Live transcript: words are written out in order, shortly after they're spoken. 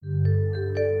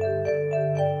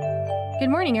Good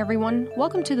morning, everyone.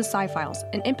 Welcome to the Sci-Files,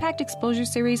 an impact exposure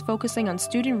series focusing on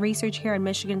student research here at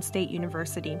Michigan State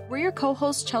University. We're your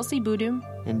co-hosts, Chelsea Boudum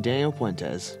and Daniel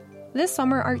Puentes. This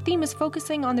summer, our theme is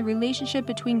focusing on the relationship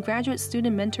between graduate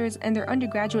student mentors and their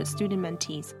undergraduate student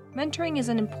mentees. Mentoring is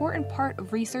an important part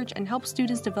of research and helps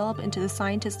students develop into the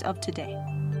scientists of today.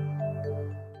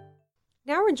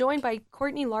 Now we're joined by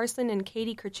Courtney Larson and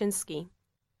Katie Kurchinski.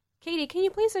 Katie, can you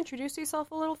please introduce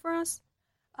yourself a little for us?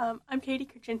 I'm Katie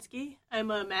Kurchinski. I'm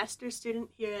a master's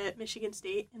student here at Michigan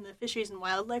State in the Fisheries and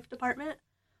Wildlife Department,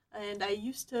 and I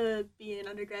used to be an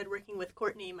undergrad working with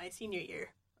Courtney my senior year,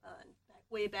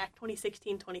 way back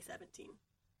 2016-2017.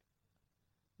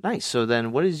 Nice. So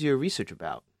then what is your research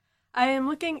about? I am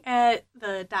looking at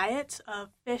the diets of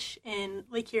fish in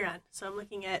Lake Huron. So I'm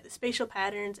looking at the spatial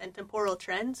patterns and temporal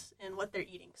trends and what they're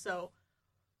eating. So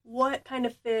what kind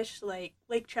of fish like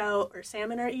lake trout or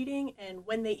salmon are eating and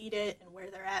when they eat it and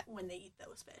where they're at when they eat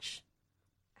those fish.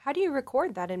 How do you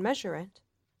record that and measure it?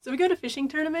 So we go to fishing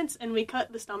tournaments and we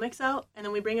cut the stomachs out and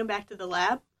then we bring them back to the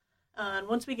lab. And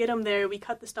once we get them there, we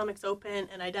cut the stomachs open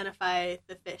and identify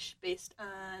the fish based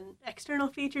on external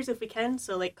features if we can,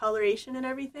 so like coloration and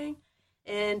everything.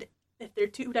 And if they're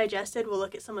too digested, we'll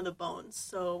look at some of the bones.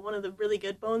 So one of the really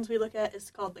good bones we look at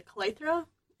is called the chelythra,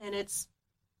 and it's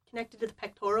connected to the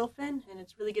pectoral fin, and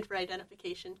it's really good for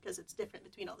identification because it's different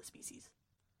between all the species.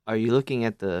 Are you looking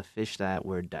at the fish that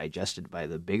were digested by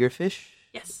the bigger fish?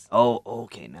 Yes. Oh,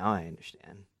 okay, now I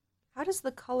understand. How does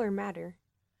the color matter?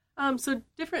 So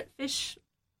different fish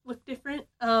look different.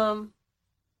 So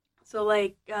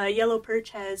like yellow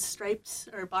perch has stripes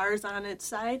or bars on its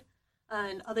side,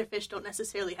 and other fish don't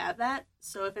necessarily have that.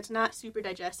 So if it's not super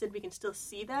digested, we can still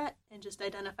see that and just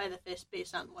identify the fish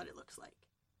based on what it looks like.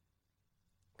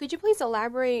 Could you please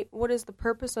elaborate what is the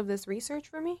purpose of this research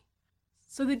for me?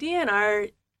 So the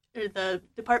DNR, or the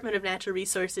Department of Natural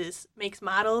Resources, makes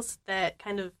models that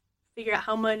kind of figure out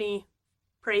how many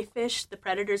prey fish the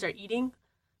predators are eating.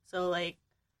 So like,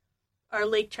 are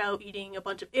lake trout eating a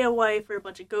bunch of alewife or a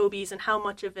bunch of gobies, and how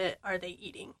much of it are they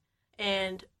eating?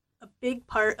 And a big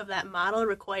part of that model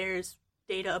requires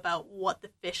data about what the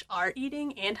fish are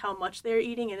eating and how much they're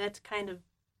eating, and that's kind of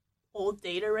old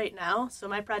data right now, so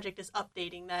my project is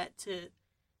updating that to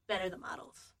better the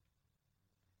models.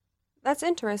 That's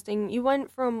interesting. You went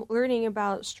from learning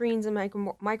about streams and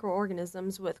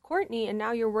microorganisms with Courtney, and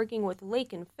now you're working with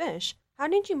lake and fish. How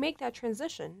did you make that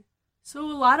transition? So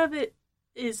a lot of it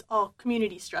is all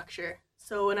community structure.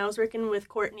 So when I was working with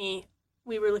Courtney,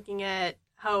 we were looking at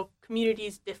how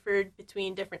communities differed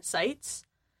between different sites,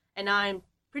 and now I'm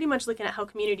pretty much looking at how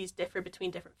communities differ between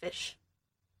different fish.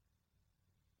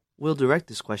 We'll direct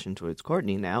this question towards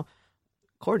Courtney now.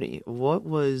 Courtney, what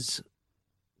was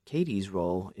Katie's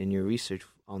role in your research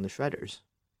on the shredders?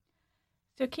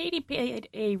 So Katie played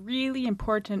a really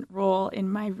important role in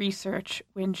my research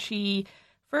when she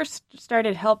first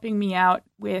started helping me out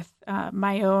with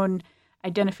my own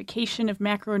identification of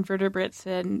macroinvertebrates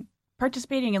and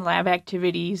participating in lab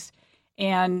activities.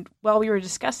 And while we were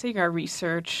discussing our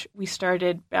research, we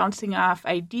started bouncing off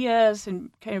ideas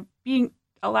and kind of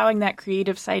allowing that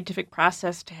creative scientific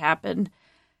process to happen,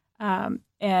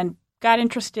 and got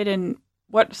interested in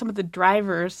what some of the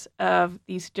drivers of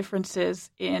these differences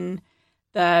in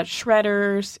the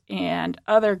shredders and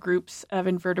other groups of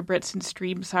invertebrates and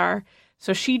streams are.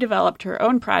 So she developed her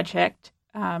own project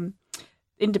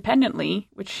independently,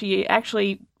 which she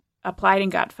actually applied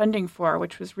and got funding for,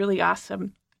 which was really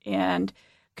awesome, and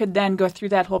could then go through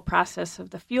that whole process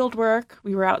of the field work.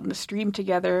 We were out in the stream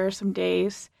together some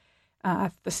days.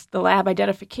 The lab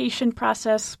identification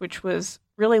process, which was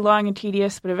really long and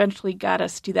tedious, but eventually got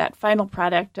us to that final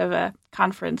product of a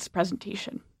conference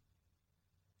presentation.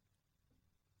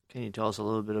 Can you tell us a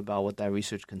little bit about what that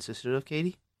research consisted of,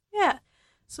 Katie? Yeah.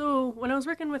 So when I was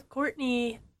working with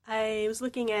Courtney, I was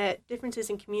looking at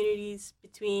differences in communities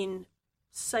between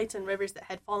sites and rivers that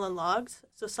had fallen logs.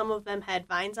 So some of them had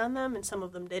vines on them and some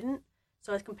of them didn't.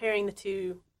 So I was comparing the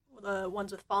two, the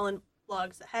ones with fallen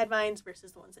logs that had vines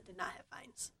versus the ones that did not have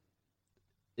vines.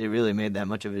 It really made that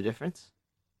much of a difference?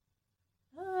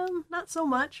 Not so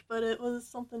much, but it was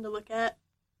something to look at.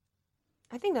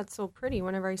 I think that's so pretty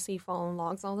whenever I see fallen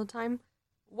logs all the time.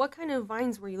 What kind of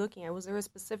vines were you looking at? Was there a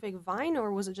specific vine,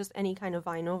 or was it just any kind of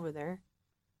vine over there?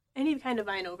 Any kind of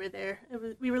vine over there.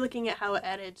 We were looking at how it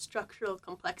added structural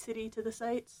complexity to the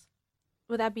sites.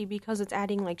 Would that be because it's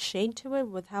adding like shade to it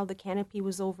with how the canopy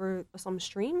was over some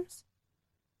streams?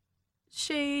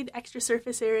 Shade, extra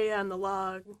surface area on the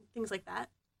log, things like that.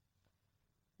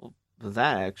 Well,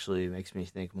 that actually makes me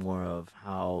think more of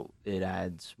how it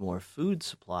adds more food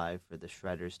supply for the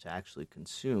shredders to actually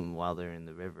consume while they're in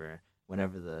the river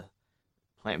whenever the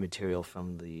plant material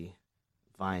from the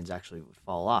vines actually would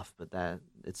fall off, but that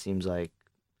it seems like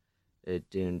it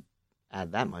didn't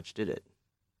add that much, did it?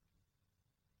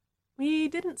 We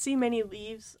didn't see many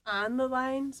leaves on the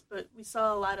vines, but we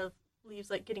saw a lot of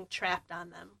leaves like getting trapped on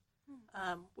them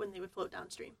when they would float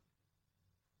downstream.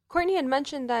 Courtney had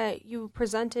mentioned that you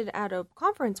presented at a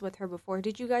conference with her before.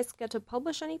 Did you guys get to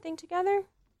publish anything together?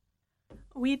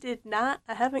 We did not.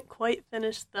 I haven't quite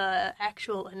finished the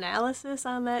actual analysis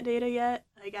on that data yet.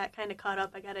 I got kind of caught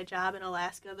up. I got a job in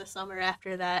Alaska the summer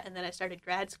after that, and then I started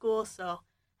grad school, so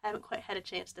I haven't quite had a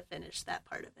chance to finish that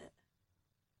part of it.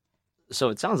 So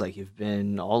it sounds like you've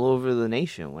been all over the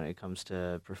nation when it comes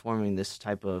to performing this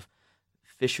type of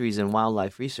fisheries and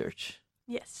wildlife research.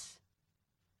 Yes.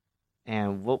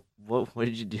 And what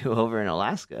did you do over in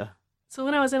Alaska? So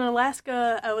when I was in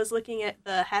Alaska, I was looking at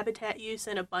the habitat use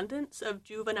and abundance of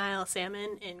juvenile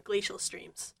salmon in glacial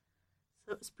streams.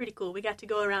 So it was pretty cool. We got to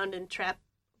go around and trap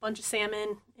a bunch of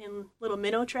salmon in little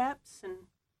minnow traps and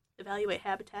evaluate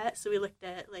habitat. So we looked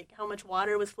at like how much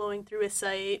water was flowing through a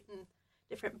site and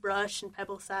different brush and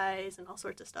pebble size and all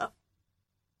sorts of stuff.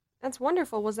 That's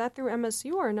wonderful. Was that through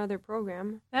MSU or another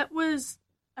program?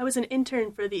 I was an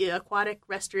intern for the Aquatic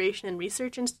Restoration and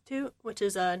Research Institute, which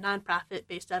is a nonprofit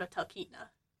based out of Talkeetna,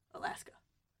 Alaska.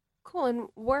 Cool. And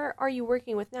where are you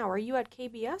working with now? Are you at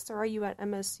KBS or are you at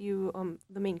MSU,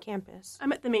 the main campus?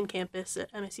 I'm at the main campus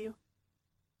at MSU.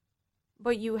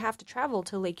 But you have to travel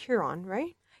to Lake Huron,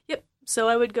 right? Yep. So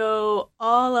I would go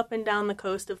all up and down the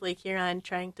coast of Lake Huron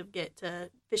trying to get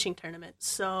to fishing tournaments.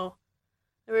 So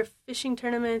there were fishing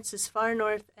tournaments as far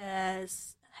north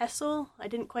as Hessel. I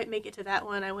didn't quite make it to that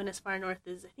one. I went as far north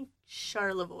as, I think,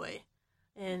 Charlevoix,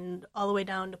 and all the way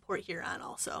down to Port Huron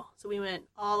also. So we went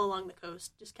all along the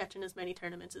coast, just catching as many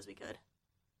tournaments as we could.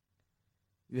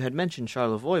 You had mentioned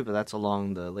Charlevoix, but that's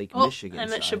along the Lake Michigan I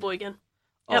meant side. Sheboygan.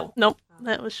 Oh. Yep, nope,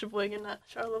 that was Sheboygan, not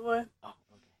Charlevoix. Oh,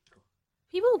 okay, cool.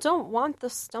 People don't want the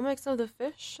stomachs of the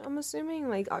fish, I'm assuming.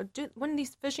 Like, when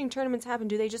these fishing tournaments happen,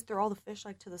 do they just throw all the fish,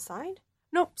 like, to the side?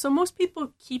 Nope. So most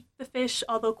people keep the fish,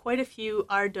 although quite a few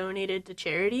are donated to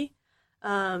charity.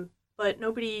 But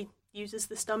nobody uses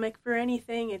the stomach for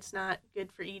anything. It's not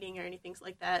good for eating or anything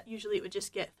like that. Usually it would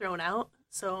just get thrown out.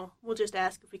 So we'll just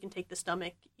ask if we can take the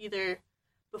stomach either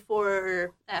before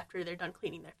or after they're done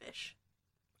cleaning their fish.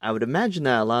 I would imagine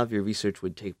that a lot of your research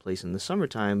would take place in the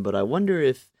summertime, but I wonder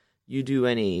if you do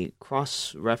any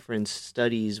cross-reference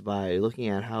studies by looking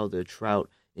at how the trout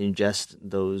ingest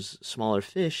those smaller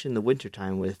fish in the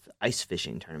wintertime with ice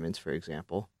fishing tournaments, for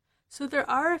example. So there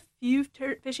are a few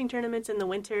fishing tournaments in the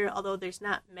winter, although there's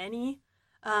not many.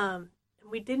 We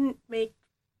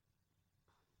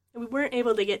weren't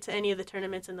able to get to any of the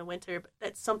tournaments in the winter, but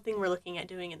that's something we're looking at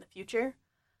doing in the future.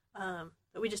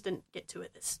 But we just didn't get to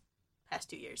it this past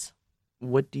 2 years.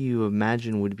 What do you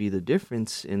imagine would be the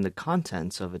difference in the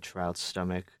contents of a trout's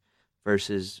stomach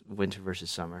versus winter versus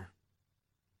summer?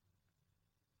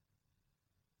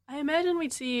 I imagine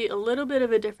we'd see a little bit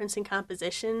of a difference in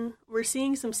composition. We're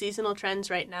seeing some seasonal trends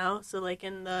right now. So like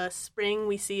in the spring,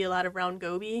 we see a lot of round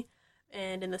goby,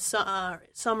 and in the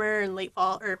summer and late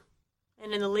fall,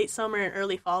 and in the late summer and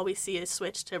early fall, we see a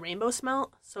switch to rainbow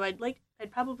smelt. So I'd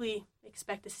probably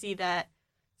expect to see that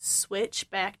switch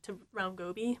back to round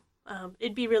goby.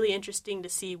 It'd be really interesting to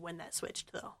see when that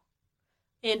switched, though,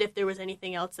 and if there was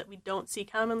anything else that we don't see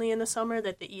commonly in the summer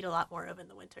that they eat a lot more of in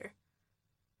the winter.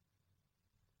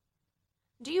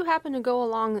 Do you happen to go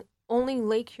along only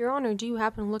Lake Huron, or do you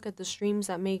happen to look at the streams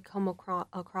that may come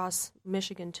across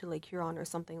Michigan to Lake Huron or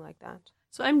something like that?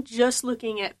 So I'm just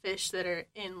looking at fish that are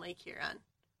in Lake Huron.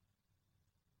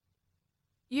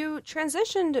 You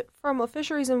transitioned from a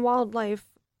fisheries and wildlife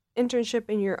internship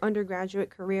in your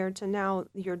undergraduate career to now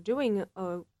you're doing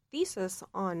a thesis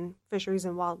on fisheries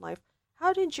and wildlife.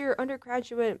 How did your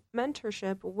undergraduate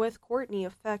mentorship with Courtney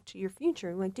affect your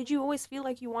future? Like, did you always feel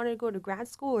like you wanted to go to grad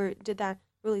school, or did that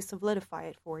really solidify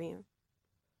it for you?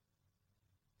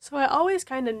 So I always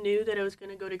kind of knew that I was going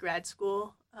to go to grad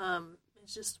school.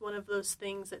 It's just one of those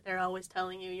things that they're always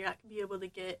telling you you're not going to be able to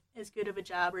get as good of a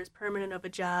job or as permanent of a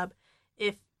job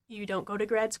if you don't go to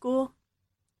grad school.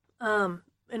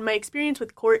 In my experience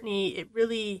with Courtney, it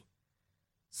really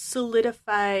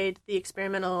solidified the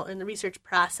experimental and the research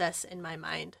process in my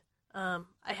mind.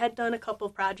 I had done a couple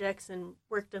of projects and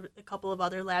worked at a couple of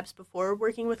other labs before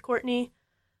working with Courtney,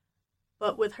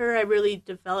 but with her, I really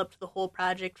developed the whole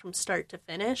project from start to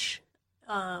finish,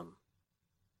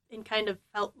 and kind of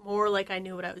felt more like I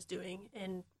knew what I was doing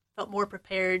and felt more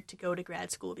prepared to go to grad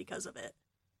school because of it.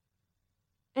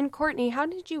 And Courtney, how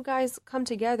did you guys come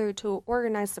together to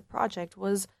organize the project?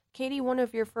 Was Katie one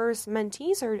of your first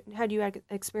mentees, or had you had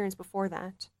experience before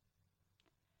that?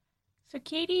 So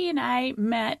Katie and I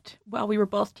met while we were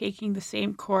both taking the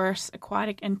same course,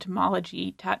 aquatic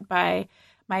entomology, taught by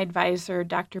my advisor,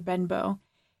 Dr. Benbow.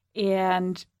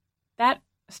 And that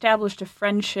established a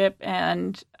friendship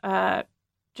and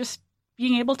just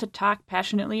being able to talk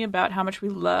passionately about how much we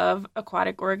love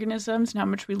aquatic organisms and how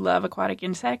much we love aquatic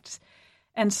insects.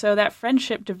 And so that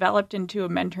friendship developed into a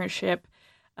mentorship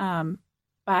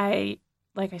by,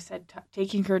 like I said,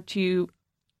 taking her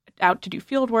out to do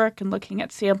field work and looking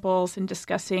at samples and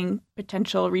discussing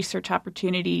potential research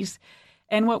opportunities.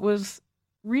 And what was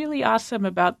really awesome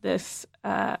about this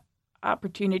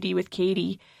opportunity with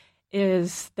Katie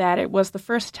is that it was the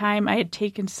first time I had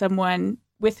taken someone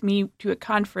with me to a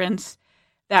conference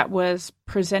that was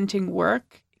presenting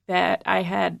work that I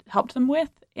had helped them with.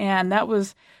 And that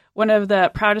was one of the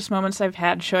proudest moments I've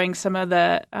had, showing some of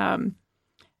the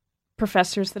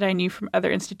professors that I knew from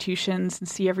other institutions and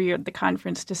see every year at the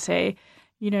conference to say,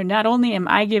 not only am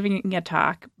I giving a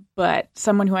talk, but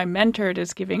someone who I mentored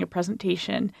is giving a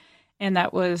presentation. And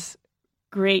that was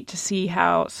great to see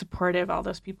how supportive all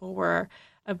those people were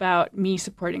about me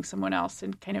supporting someone else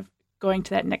and kind of going to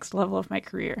that next level of my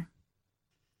career.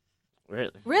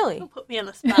 Really? Don't put me on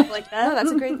the spot like that. No,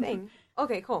 that's a great thing.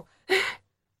 Okay, cool.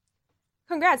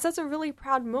 Congrats. That's a really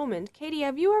proud moment. Katie,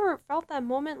 have you ever felt that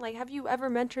moment? Like, have you ever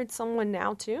mentored someone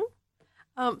now, too?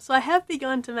 So I have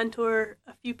begun to mentor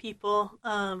a few people.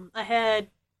 I had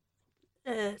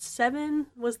 7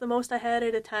 was the most I had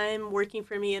at a time working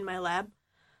for me in my lab.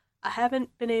 I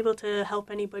haven't been able to help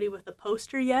anybody with a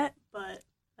poster yet, but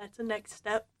that's a next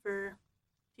step for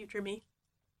future me.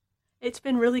 It's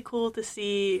been really cool to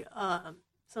see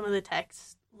some of the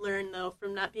techs learn, though,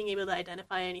 from not being able to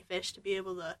identify any fish to be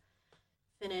able to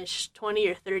finish 20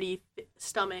 or 30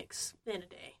 stomachs in a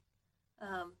day.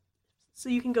 So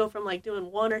you can go from like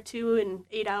doing 1 or 2 in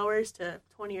 8 hours to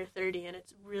 20 or 30, and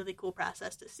it's a really cool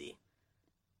process to see.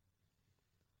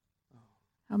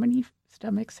 How many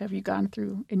stomachs have you gone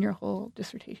through in your whole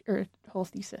dissertation or whole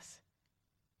thesis?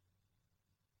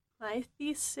 My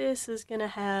thesis is going to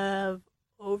have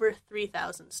over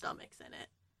 3,000 stomachs in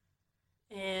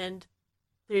it. And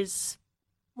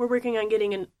we're working on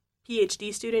getting a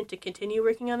PhD student to continue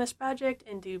working on this project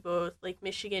and do both Lake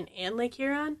Michigan and Lake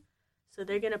Huron. So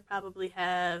they're going to probably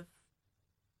have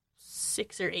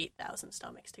 6,000 or 8,000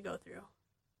 stomachs to go through.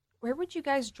 Where would you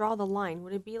guys draw the line?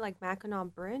 Would it be like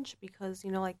Mackinac Bridge? Because,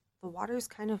 like the water's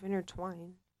kind of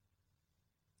intertwined.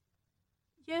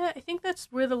 Yeah, I think that's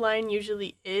where the line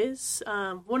usually is.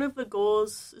 One of the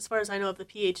goals, as far as I know, of the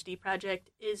PhD project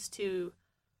is to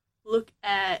look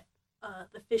at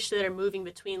the fish that are moving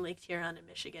between Lake Huron and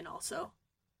Michigan also,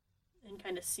 and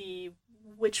kind of see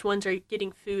which ones are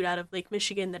getting food out of Lake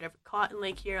Michigan that are caught in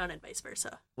Lake Huron and vice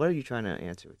versa. What are you trying to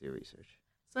answer with your research?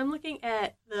 So I'm looking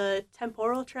at the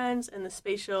temporal trends and the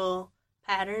spatial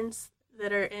patterns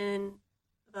that are in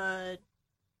the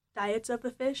diets of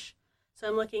the fish. So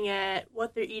I'm looking at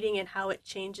what they're eating and how it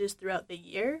changes throughout the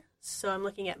year. So I'm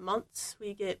looking at months.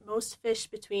 We get most fish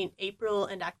between April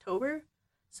and October.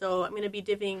 So I'm going to be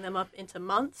divvying them up into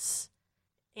months.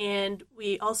 And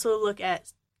we also look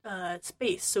at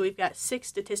space. So we've got 6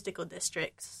 statistical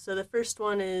districts. So the first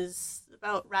one is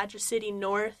about Rogers City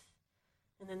North.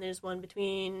 And then there's one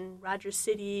between Rogers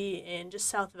City and just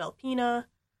south of Alpena.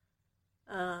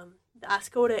 The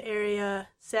Oscoda area,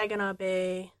 Saginaw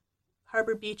Bay,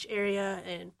 Harbor Beach area,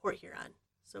 and Port Huron.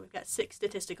 So we've got 6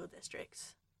 statistical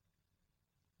districts.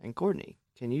 And Courtney,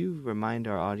 can you remind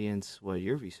our audience what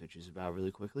your research is about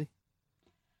really quickly?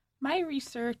 My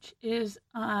research is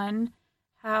on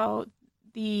how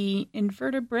the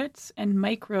invertebrates and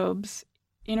microbes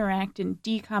interact in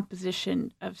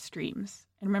decomposition of streams.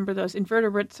 And remember, those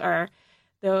invertebrates are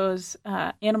those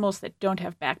animals that don't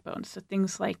have backbones, so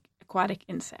things like aquatic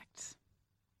insects.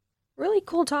 Really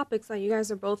cool topics that you guys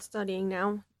are both studying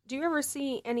now. Do you ever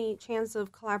see any chance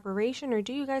of collaboration, or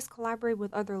do you guys collaborate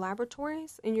with other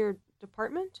laboratories in your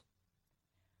department?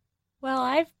 Well,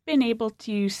 I've been able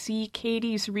to see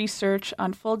Katie's research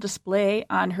on full display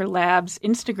on her lab's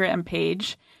Instagram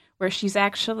page, where she's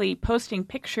actually posting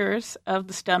pictures of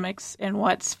the stomachs and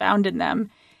what's found in them.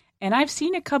 And I've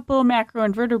seen a couple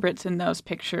macroinvertebrates in those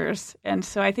pictures. And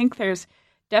so I think there's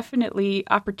definitely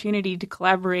opportunity to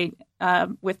collaborate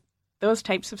with those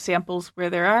types of samples where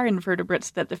there are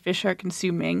invertebrates that the fish are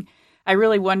consuming. I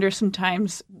really wonder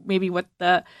sometimes maybe what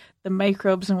the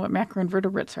microbes and what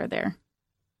macroinvertebrates are there.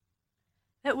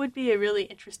 That would be a really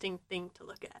interesting thing to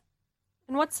look at.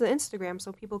 And what's the Instagram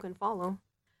so people can follow?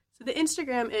 So the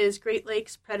Instagram is Great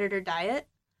Lakes Predator Diet,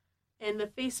 and the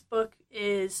Facebook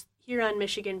is Huron,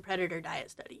 Michigan Predator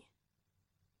Diet Study.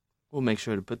 We'll make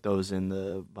sure to put those in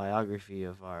the biography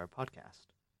of our podcast.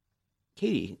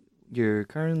 Katie, you're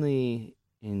currently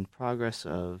in progress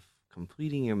of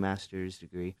completing your master's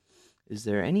degree. Is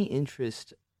there any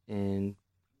interest in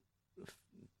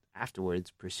afterwards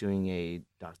pursuing a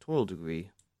doctoral degree?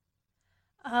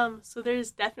 So there's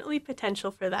definitely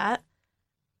potential for that.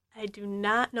 I do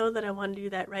not know that I want to do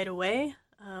that right away.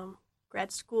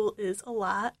 Grad school is a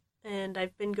lot, and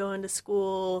I've been going to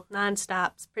school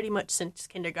nonstop pretty much since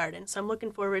kindergarten. So I'm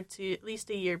looking forward to at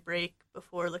least a year break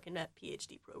before looking at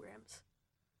PhD programs.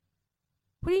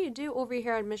 What do you do over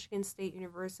here at Michigan State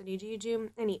University? Do you do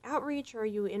any outreach, or are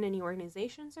you in any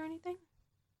organizations or anything?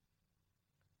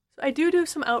 So I do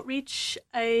some outreach.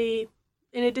 In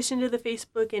addition to the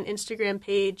Facebook and Instagram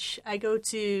page, I go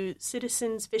to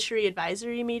Citizens Fishery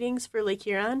Advisory meetings for Lake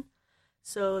Huron.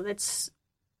 So that's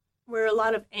where a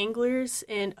lot of anglers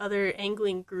and other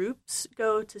angling groups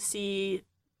go to see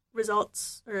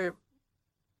results, or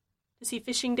to see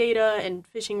fishing data and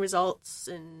fishing results,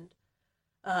 and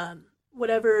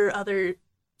whatever other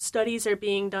studies are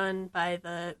being done by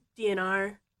the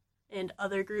DNR and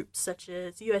other groups such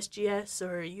as USGS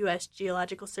or US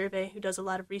Geological Survey, who does a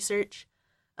lot of research.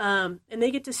 And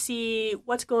they get to see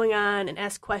what's going on and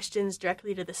ask questions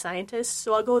directly to the scientists.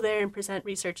 So I'll go there and present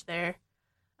research there.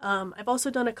 I've also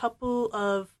done a couple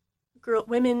of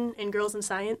women and girls in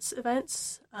science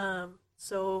events.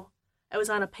 So I was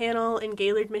on a panel in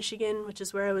Gaylord, Michigan, which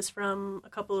is where I was from a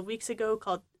couple of weeks ago.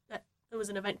 It was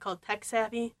an event called Tech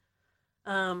Savvy.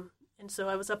 And so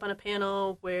I was up on a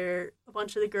panel where a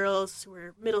bunch of the girls who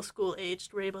were middle school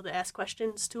aged were able to ask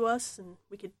questions to us, and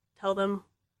we could tell them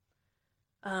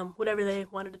whatever they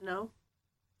wanted to know.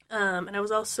 And I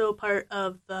was also part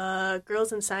of the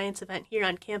Girls in Science event here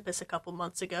on campus a couple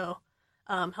months ago,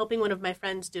 helping one of my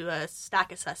friends do a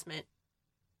stock assessment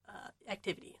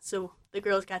activity. So the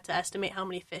girls got to estimate how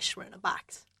many fish were in a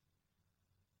box.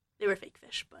 They were fake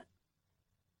fish, but...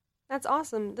 That's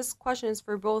awesome. This question is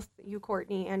for both you,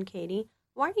 Courtney, and Katie.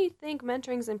 Why do you think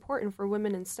mentoring is important for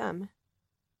women in STEM?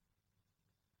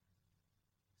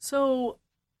 So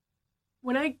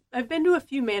when I've been to a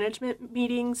few management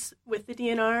meetings with the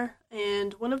DNR,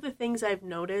 and one of the things I've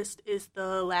noticed is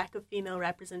the lack of female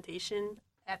representation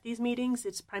at these meetings.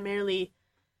 It's primarily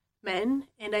men,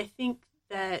 and I think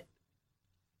that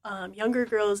younger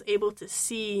girls able to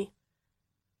see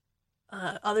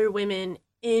other women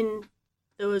in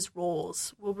those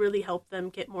roles will really help them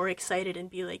get more excited and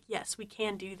be like, yes, we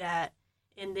can do that,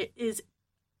 and there is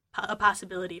a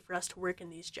possibility for us to work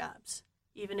in these jobs,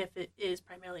 even if it is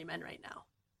primarily men right now.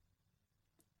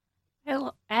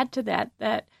 I'll add to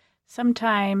that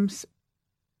sometimes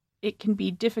it can be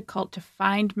difficult to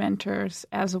find mentors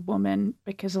as a woman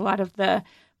because a lot of the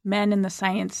men in the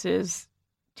sciences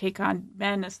take on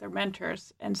men as their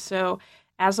mentors. And so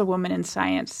as a woman in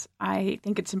science, I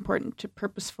think it's important to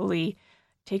purposefully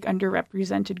take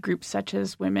underrepresented groups such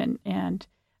as women and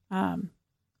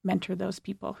mentor those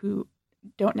people who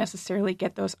don't necessarily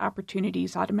get those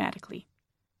opportunities automatically.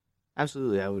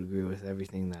 Absolutely, I would agree with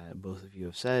everything that both of you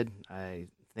have said. I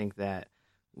think that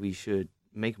we should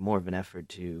make more of an effort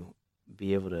to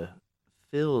be able to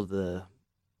fill the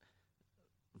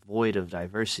void of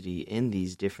diversity in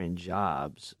these different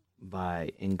jobs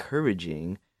by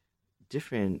encouraging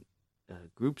different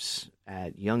groups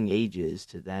at young ages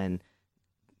to then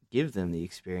give them the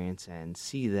experience and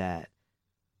see that,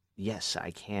 yes,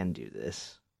 I can do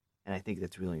this. And I think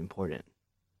that's really important.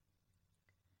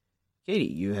 Katie,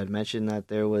 you had mentioned that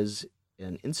there was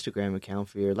an Instagram account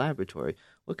for your laboratory.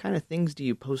 What kind of things do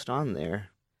you post on there?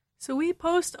 So we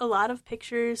post a lot of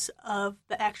pictures of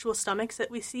the actual stomachs that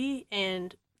we see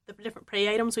and the different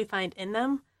prey items we find in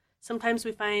them. Sometimes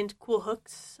we find cool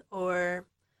hooks or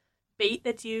bait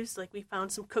that's used, like we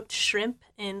found some cooked shrimp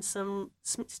and some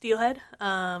steelhead.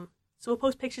 So we'll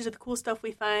post pictures of the cool stuff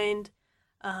we find.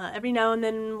 Every now and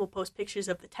then we'll post pictures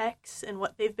of the techs and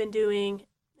what they've been doing.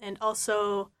 And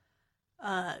also,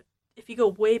 if you go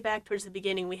way back towards the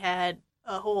beginning, we had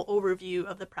a whole overview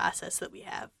of the process that we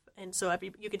have. And so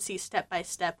you can see step by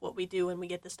step what we do when we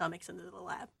get the stomachs into the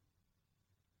lab.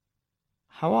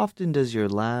 How often does your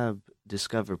lab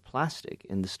discover plastic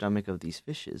in the stomach of these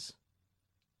fishes?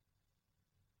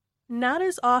 Not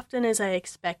as often as I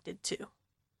expected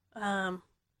to.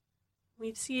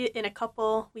 We see it in a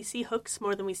couple. We see hooks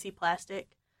more than we see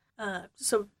plastic.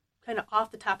 So kind of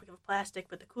off the topic of plastic,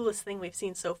 but the coolest thing we've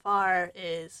seen so far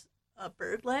is a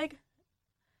bird leg.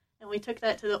 And we took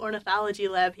that to the ornithology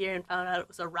lab here and found out it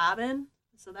was a robin.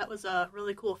 So that was a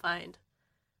really cool find.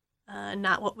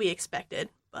 Not what we expected,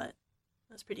 but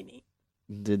it was pretty neat.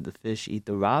 Did the fish eat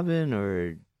the robin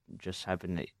or just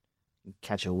happen to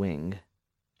catch a wing?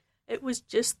 It was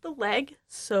just the leg,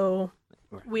 so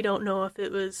we don't know if it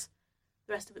was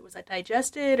the rest of it was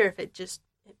digested, or if it just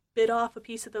bit off a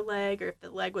piece of the leg, or if the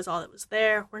leg was all that was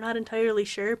there. We're not entirely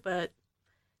sure, but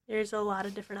there's a lot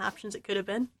of different options it could have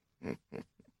been.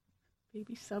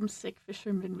 Maybe some sick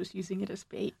fisherman was using it as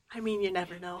bait. I mean, you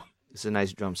never know. It's a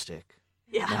nice drumstick.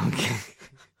 Yeah. No, okay.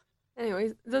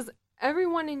 Anyways, does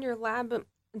everyone in your lab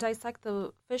dissect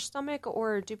the fish stomach,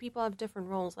 or do people have different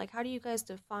roles? Like, how do you guys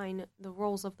define the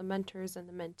roles of the mentors and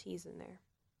the mentees in there?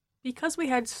 Because we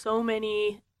had so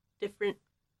many different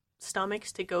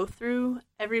stomachs to go through,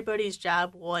 everybody's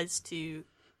job was to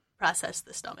process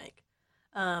the stomach.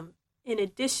 In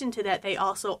addition to that, they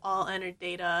also all entered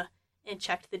data and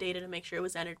checked the data to make sure it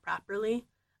was entered properly.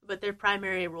 But their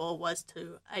primary role was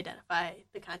to identify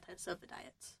the contents of the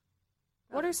diets.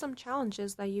 What are some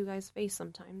challenges that you guys face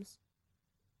sometimes?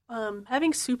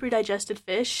 Having super digested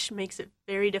fish makes it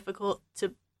very difficult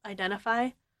to identify.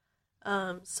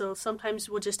 So sometimes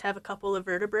we'll just have a couple of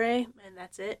vertebrae, and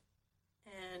that's it.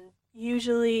 And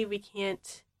usually we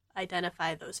can't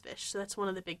identify those fish. So that's one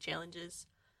of the big challenges.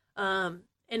 And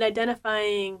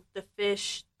identifying the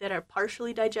fish that are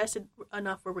partially digested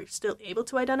enough where we're still able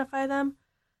to identify them,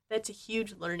 that's a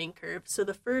huge learning curve. So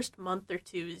the first month or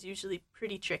two is usually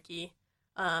pretty tricky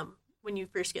when you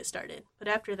first get started. But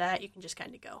after that, you can just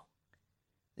kind of go.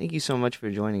 Thank you so much for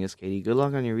joining us, Katie. Good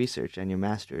luck on your research and your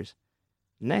master's.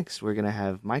 Next, we're going to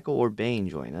have Michael Orbain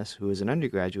join us, who is an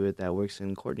undergraduate that works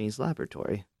in Courtney's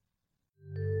laboratory.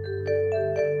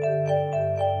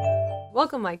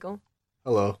 Welcome, Michael.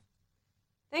 Hello.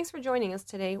 Thanks for joining us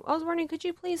today. I was wondering, could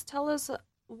you please tell us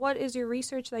what is your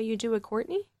research that you do at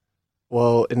Courtney?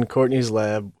 Well, in Courtney's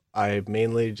lab, I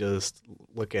mainly just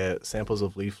look at samples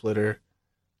of leaf litter.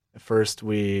 At first,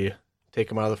 we take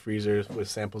them out of the freezer with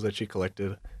samples that she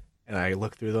collected, and I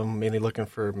look through them, mainly looking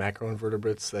for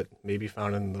macroinvertebrates that may be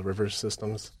found in the river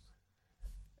systems.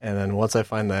 And then once I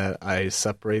find that, I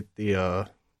separate the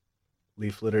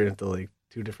leaf litter into like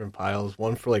two different piles.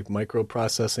 One for like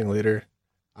microprocessing later.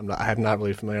 I'm not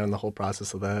really familiar on the whole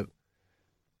process of that.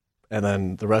 And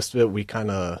then the rest of it, we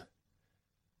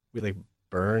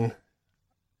burn.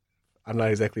 I'm not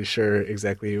exactly sure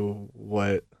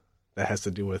what that has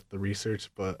to do with the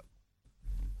research, but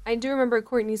I do remember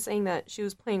Courtney saying that she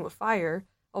was playing with fire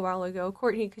a while ago.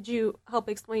 Courtney, could you help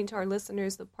explain to our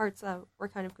listeners the parts that we're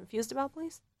kind of confused about,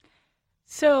 please?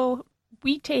 So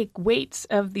we take weights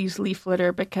of these leaf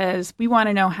litter because we want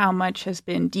to know how much has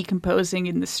been decomposing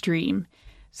in the stream.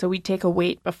 So we take a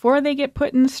weight before they get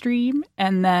put in the stream,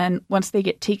 and then once they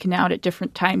get taken out at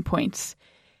different time points.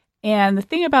 And the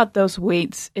thing about those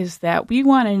weights is that we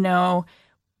want to know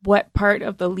what part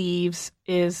of the leaves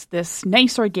is this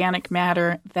nice organic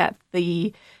matter that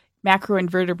the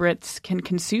macroinvertebrates can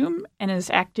consume and is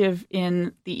active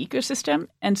in the ecosystem.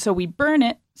 And so we burn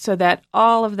it so that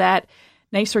all of that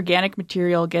nice organic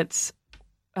material gets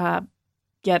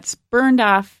burned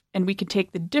off, and we can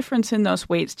take the difference in those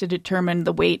weights to determine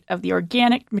the weight of the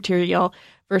organic material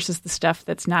versus the stuff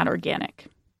that's not organic.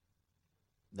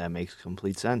 That makes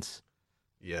complete sense.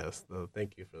 yes,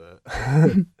 thank you for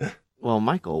that. Well,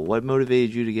 Michael, what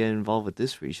motivated you to get involved with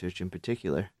this research in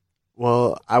particular?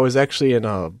 Well, I was actually in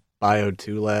a Bio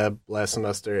 2 lab last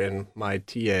semester, and my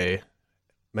TA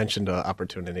mentioned an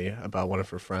opportunity about one of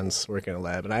her friends working in a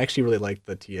lab, and I actually really liked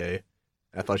the TA.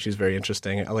 I thought she was very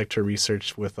interesting. I liked her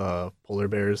research with polar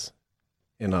bears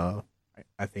in,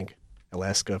 I think,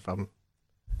 Alaska, if I'm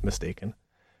mistaken.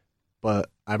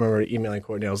 But I remember emailing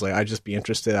Courtney. I was like, I'd just be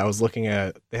interested. I was looking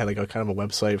at, they had like a kind of a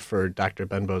website for Dr.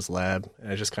 Benbow's lab,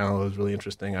 and it just kind of was really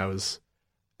interesting.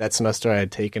 That semester I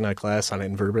had taken a class on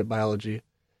invertebrate biology.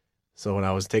 So when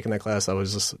I was taking that class, I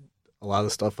was just, a lot of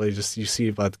the stuff you see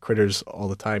about the critters all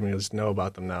the time, and you just know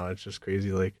about them now. It's just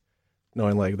crazy, like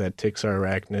knowing like that ticks are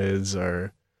arachnids,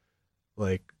 or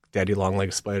like daddy long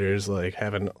leg spiders, like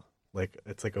having like,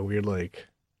 it's like a weird like,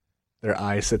 their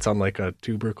eye sits on like a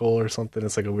tubercle or something.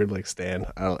 It's like a weird like stand.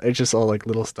 It's just all like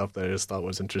little stuff that I just thought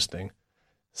was interesting.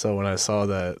 So when I saw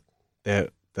that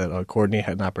Courtney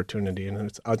had an opportunity,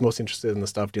 and I was most interested in the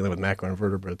stuff dealing with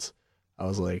macroinvertebrates, I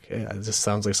was like, hey, this just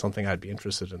sounds like something I'd be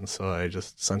interested in. So I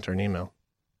just sent her an email.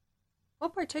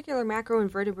 What particular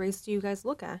macroinvertebrates do you guys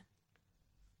look at?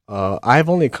 I've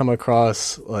only come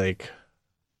across like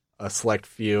a select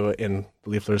few in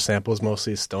leaf litter samples,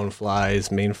 mostly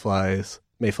stoneflies, mayflies,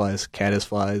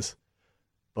 caddisflies.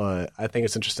 But I think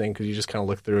it's interesting because you just kind of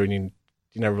look through and you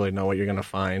never really know what you're going to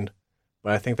find.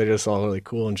 But I think they're just all really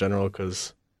cool in general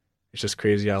because it's just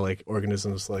crazy how like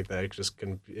organisms like that just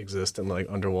can exist in like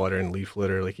underwater and leaf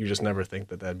litter. Like you just never think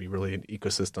that that'd be really an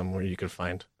ecosystem where you could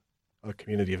find a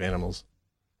community of animals.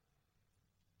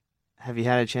 Have you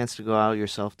had a chance to go out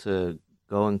yourself to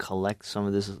go and collect some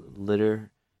of this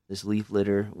litter, this leaf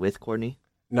litter with Courtney?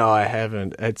 No, I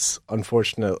haven't. It's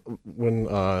unfortunate. When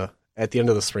at the end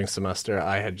of the spring semester,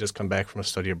 I had just come back from a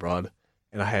study abroad,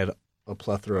 and I had a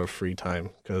plethora of free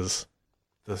time because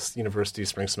this university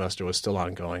spring semester was still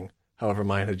ongoing. However,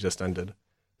 mine had just ended.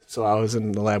 So I was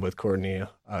in the lab with Courtney,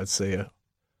 I would say,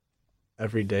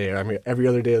 every day, every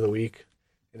other day of the week.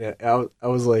 And I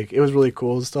was like, it was really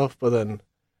cool and stuff, but then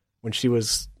when she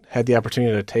had the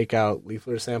opportunity to take out leaf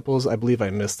litter samples, I believe I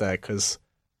missed that because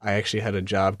I actually had a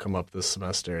job come up this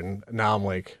semester, and now I'm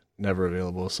like never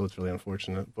available, so it's really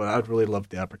unfortunate. But I'd really love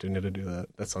the opportunity to do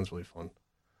that. That sounds really fun.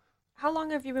 How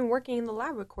long have you been working in the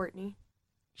lab with Courtney?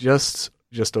 Just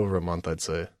over a month, I'd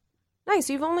say. Nice.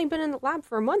 You've only been in the lab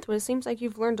for a month, but it seems like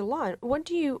you've learned a lot. What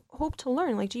do you hope to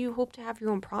learn? Like, do you hope to have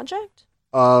your own project?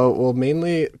 Well,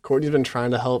 mainly Courtney's been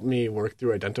trying to help me work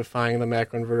through identifying the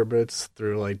macroinvertebrates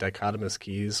through like dichotomous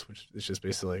keys, which is just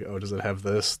basically like, oh, does it have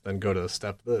this? Then go to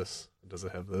step this. Does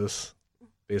it have this?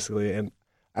 Basically, and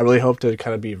I really hope to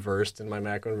kind of be versed in my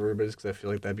macroinvertebrates because I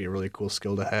feel like that'd be a really cool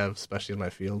skill to have, especially in my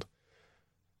field.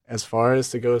 As far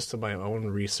as it goes to my own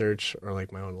research or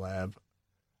like my own lab,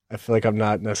 I feel like I'm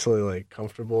not necessarily like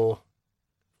comfortable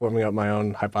forming up my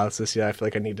own hypothesis yet. I feel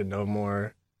like I need to know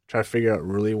more, try to figure out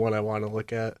really what I want to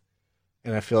look at.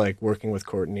 And I feel like working with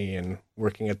Courtney and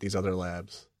working at these other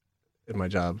labs in my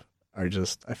job I feel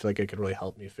like it could really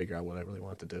help me figure out what I really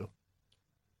want to do.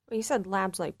 Well, you said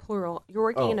labs like plural. You're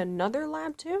working in another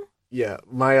lab too? Yeah,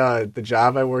 my the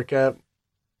job I work at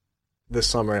this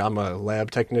summer, I'm a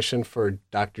lab technician for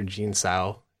Dr. Jean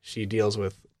Tsao. She deals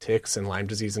with ticks and Lyme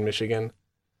disease in Michigan.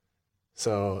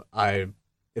 So in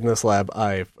this lab,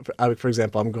 for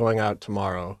example, I'm going out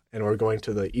tomorrow, and we're going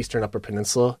to the Eastern Upper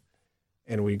Peninsula,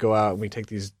 and we go out and we take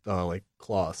these like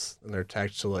cloths, and they're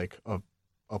attached to like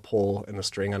a pole and a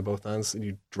string on both ends, and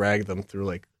you drag them through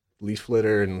like leaf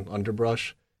litter and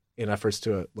underbrush in efforts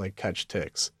to like catch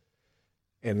ticks.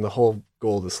 And the whole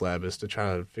goal of this lab is to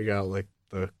try to figure out like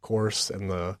the course and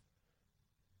the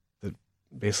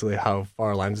basically how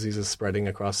far Lyme disease is spreading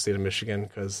across the state of Michigan.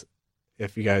 Because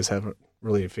if you guys haven't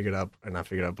really figured out, or not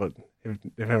figured out, but if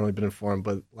you haven't really been informed,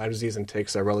 but Lyme disease and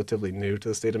ticks are relatively new to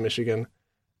the state of Michigan.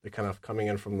 They're kind of coming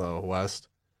in from the west.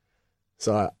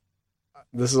 So I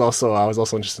was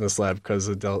also interested in this lab because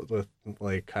it dealt with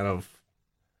like kind of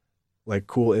like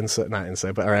cool not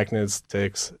insect, but arachnids,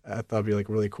 ticks. I thought it'd be like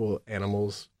really cool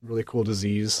animals, really cool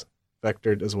disease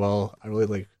vectored as well. I really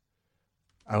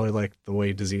like the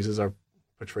way diseases are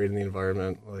portrayed in the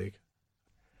environment. Like,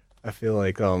 I feel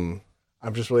like I'm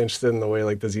just really interested in the way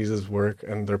like diseases work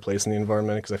and their place in the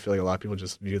environment, because I feel like a lot of people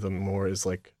just view them more as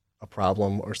like a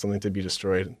problem or something to be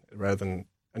destroyed rather than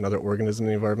another organism in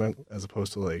the environment, as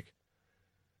opposed to like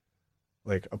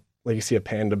you see a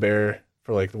panda bear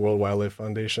for like the World Wildlife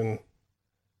Foundation,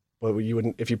 but you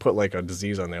wouldn't, if you put like a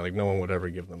disease on there, like no one would ever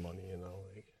give them money, you know.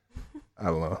 Like, I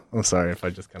don't know. I'm sorry if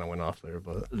I just kind of went off there,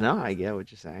 but No, I get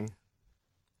what you're saying.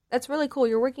 That's really cool.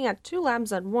 You're working at two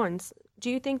labs at once.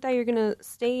 Do you think that you're going to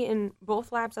stay in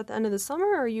both labs at the end of the summer,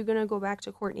 or are you going to go back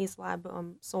to Courtney's lab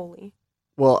solely?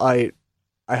 well, I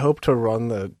hope to run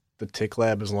the tick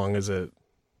lab as long as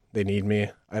they need me.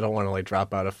 I don't want to like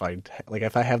drop out if I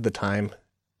have the time.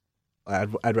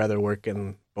 I'd rather work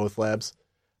in both labs.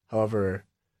 However,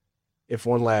 if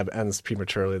one lab ends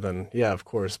prematurely, then yeah, of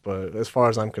course. But as far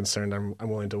as I'm concerned, I'm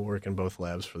willing to work in both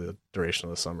labs for the duration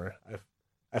of the summer.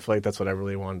 I feel like that's what I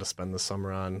really wanted to spend the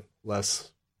summer on,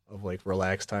 less of like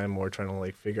relaxed time, more trying to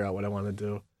like figure out what I want to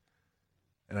do.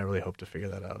 And I really hope to figure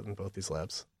that out in both these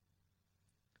labs.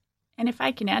 And if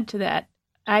I can add to that,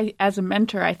 as a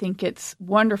mentor, I think it's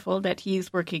wonderful that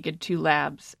he's working in two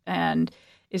labs and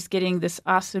is getting this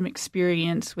awesome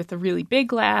experience with a really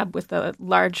big lab, with a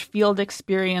large field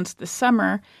experience this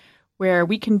summer, where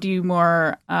we can do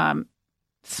more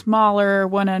smaller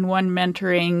one-on-one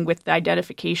mentoring with the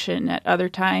identification at other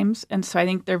times. And so I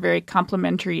think they're very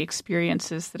complementary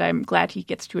experiences that I'm glad he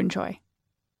gets to enjoy.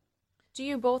 Do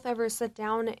you both ever sit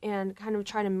down and kind of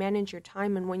try to manage your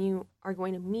time and when you are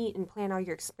going to meet and plan out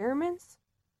your experiments?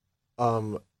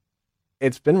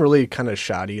 It's been really kind of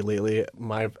shoddy lately.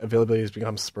 My availability has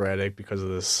become sporadic because of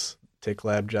this tick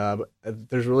lab job.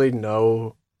 There's really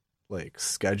no like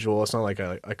schedule. It's not like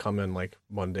I come in like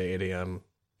Monday 8 a.m.,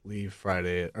 leave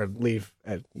Friday, or leave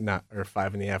at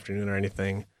 5 in the afternoon or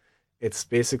anything. It's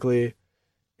basically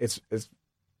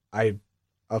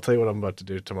I'll tell you what I'm about to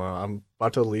do tomorrow. I'm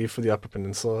about to leave for the Upper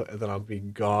Peninsula, and then I'll be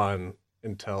gone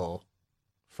until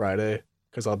Friday,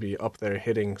 because I'll be up there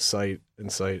hitting site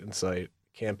and site and site,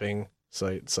 camping,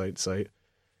 site.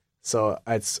 So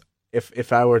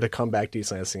if I were to come back to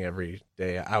East Lansing every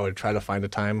day, I would try to find a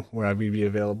time where I would be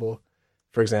available.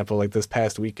 for example, like this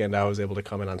past weekend, I was able to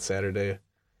come in on Saturday.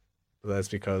 But that's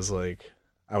because like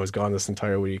I was gone this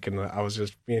entire week, and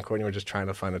me and Courtney were just trying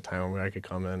to find a time where I could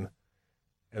come in.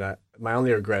 And my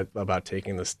only regret about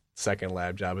taking this second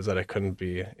lab job is that I couldn't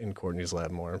be in Courtney's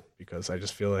lab more because I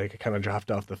just feel like it kind of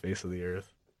dropped off the face of the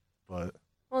earth. But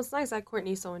Well, it's nice that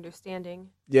Courtney's so understanding.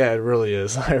 yeah, it really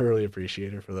is. I really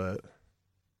appreciate her for that.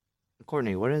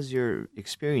 Courtney, what has your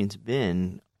experience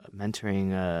been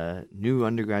mentoring a new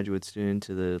undergraduate student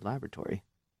to the laboratory?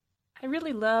 I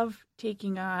really love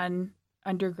taking on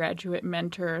undergraduate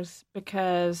mentors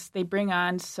because they bring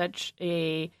on such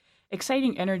a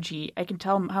exciting energy. I can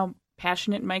tell how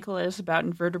passionate Michael is about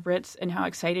invertebrates and how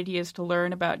excited he is to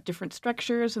learn about different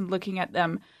structures and looking at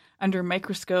them under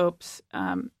microscopes.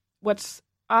 What's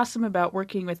awesome about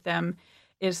working with them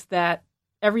is that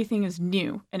everything is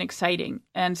new and exciting.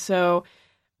 And so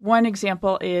one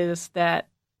example is that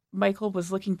Michael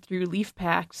was looking through leaf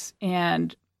packs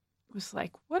and was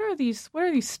like, what are these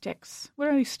sticks? What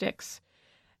are these sticks?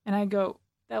 And I go,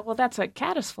 well, that's a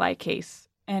caddisfly case.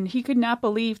 And he could not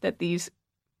believe that these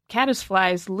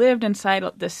caddisflies lived inside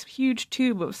this huge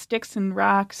tube of sticks and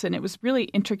rocks, and it was really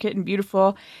intricate and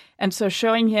beautiful. And so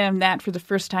showing him that for the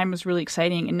first time was really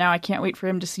exciting, and now I can't wait for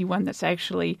him to see one that's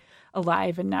actually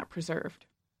alive and not preserved.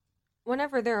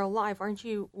 Whenever they're alive, aren't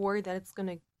you worried that it's going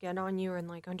to get on you and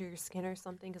like under your skin or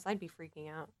something? Because I'd be freaking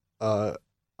out.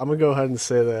 I'm going to go ahead and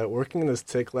say that working in this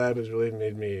tick lab has really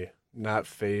made me not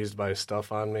fazed by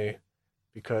stuff on me,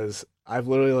 because I've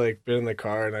literally like been in the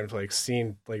car and I've like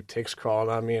seen like ticks crawling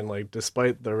on me, and like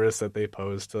despite the risk that they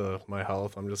pose to my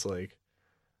health, I'm just like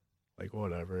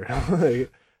whatever.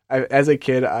 Like, as a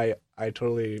kid, I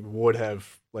totally would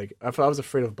have, like, if I was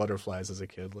afraid of butterflies as a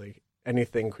kid, like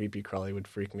anything creepy crawly would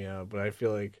freak me out. But I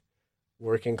feel like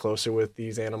working closer with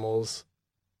these animals,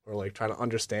 or like trying to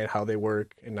understand how they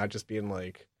work and not just being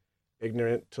like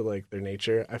ignorant to like their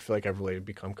nature, I feel like I've really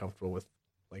become comfortable with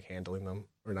like handling them,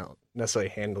 or not necessarily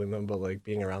handling them, but like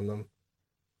being around them.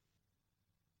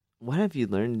 What have you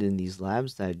learned in these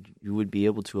labs that you would be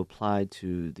able to apply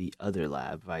to the other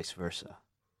lab, vice versa?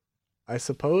 I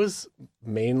suppose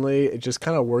mainly it's just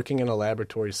kind of working in a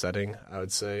laboratory setting, I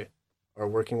would say, or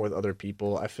working with other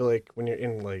people. I feel like when you're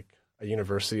in like a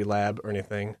university lab or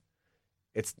anything,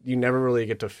 you never really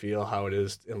get to feel how it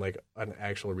is in like an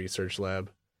actual research lab.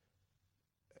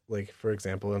 Like, for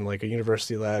example, in like a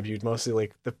university lab, you'd mostly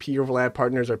like the peer lab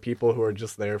partners are people who are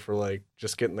just there for like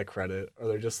just getting the credit, or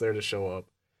they're just there to show up.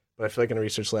 But I feel like in a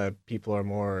research lab, people are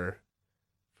more,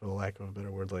 for the lack of a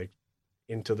better word, like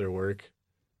into their work.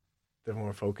 They're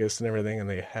more focused and everything, and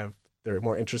they're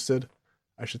more interested,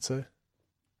 I should say.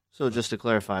 So just to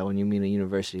clarify, when you mean a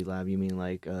university lab, you mean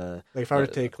like if I were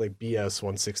to take like BS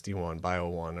 161, Bio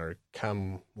 1, or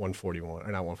Chem 141,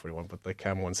 or not 141, but the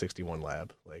Chem 161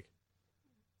 lab, like.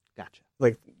 Gotcha.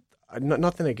 Like,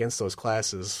 nothing against those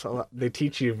classes. They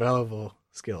teach you valuable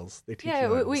skills. They teach you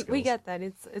valuable skills. We get that.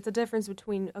 It's a difference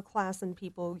between a class and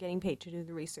people getting paid to do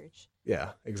the research.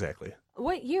 Yeah, exactly.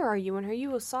 What year are you in? Are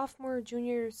you a sophomore,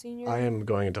 junior, senior? I am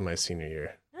going into my senior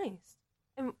year. Nice.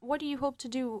 And what do you hope to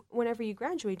do whenever you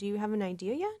graduate? Do you have an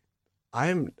idea yet?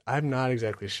 I'm not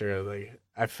exactly sure. Like,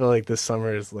 I feel like this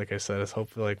summer is, like I said, is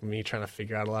hopefully like me trying to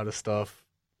figure out a lot of stuff.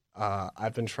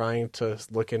 I've been trying to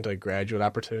look into graduate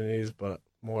opportunities, but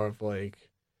more of like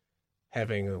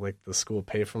having like the school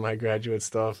pay for my graduate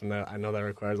stuff, and I know that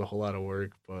requires a whole lot of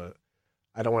work, but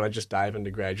I don't want to just dive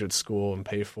into graduate school and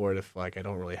pay for it if like I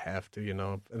don't really have to, you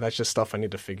know. And that's just stuff I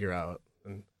need to figure out,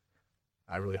 and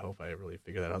I really hope I really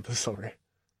figure that out this summer.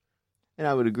 And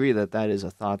I would agree that that is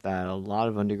a thought that a lot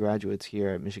of undergraduates here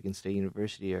at Michigan State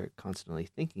University are constantly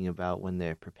thinking about when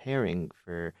they're preparing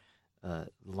for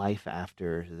life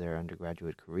after their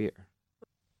undergraduate career.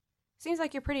 Seems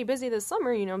like you're pretty busy this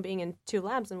summer, you know, being in 2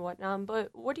 labs and whatnot, but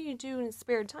what do you do in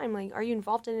spare time? Like, are you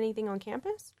involved in anything on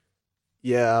campus?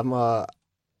 Yeah,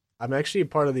 I'm actually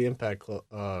part of the Impact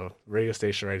radio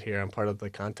station right here. I'm part of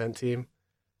the content team,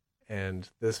 and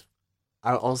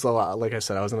I also, like I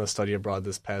said, I was in a study abroad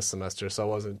this past semester, so I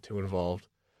wasn't too involved.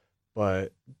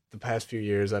 But the past few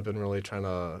years, I've been really trying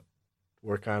to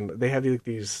work on. They have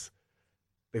these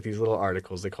little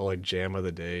articles they call like Jam of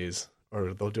the Days,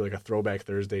 or they'll do like a Throwback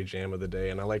Thursday Jam of the Day,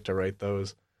 and I like to write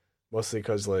those mostly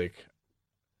because like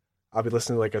I'll be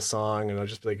listening to like a song and I'll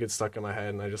just be like get stuck in my head,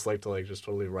 and I just like to like just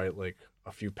totally write like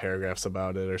a few paragraphs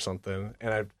about it or something.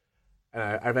 And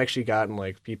I've actually gotten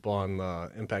like people on the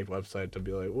Impact website to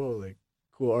be like, whoa, like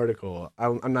cool article.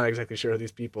 I'm not exactly sure who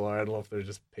these people are. I don't know if they're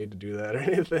just paid to do that or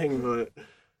anything, but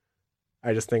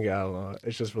I just think, I don't know,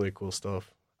 it's just really cool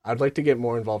stuff. I'd like to get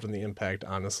more involved in the Impact,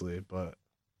 honestly, but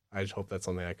I just hope that's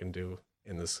something I can do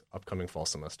in this upcoming fall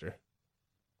semester.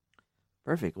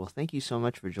 Perfect. Well, thank you so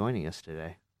much for joining us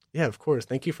today. Yeah, of course.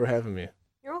 Thank you for having me.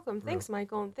 You're welcome. Thanks,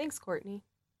 Michael, and thanks, Courtney.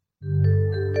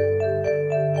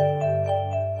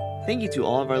 Thank you to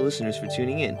all of our listeners for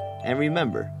tuning in. And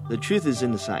remember, the truth is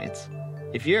in the science.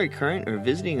 If you're a current or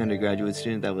visiting undergraduate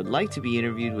student that would like to be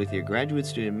interviewed with your graduate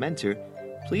student mentor,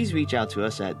 please reach out to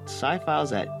us at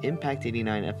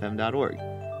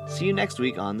scifiles@impact89fm.org. See you next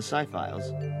week on the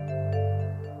Sci-Files.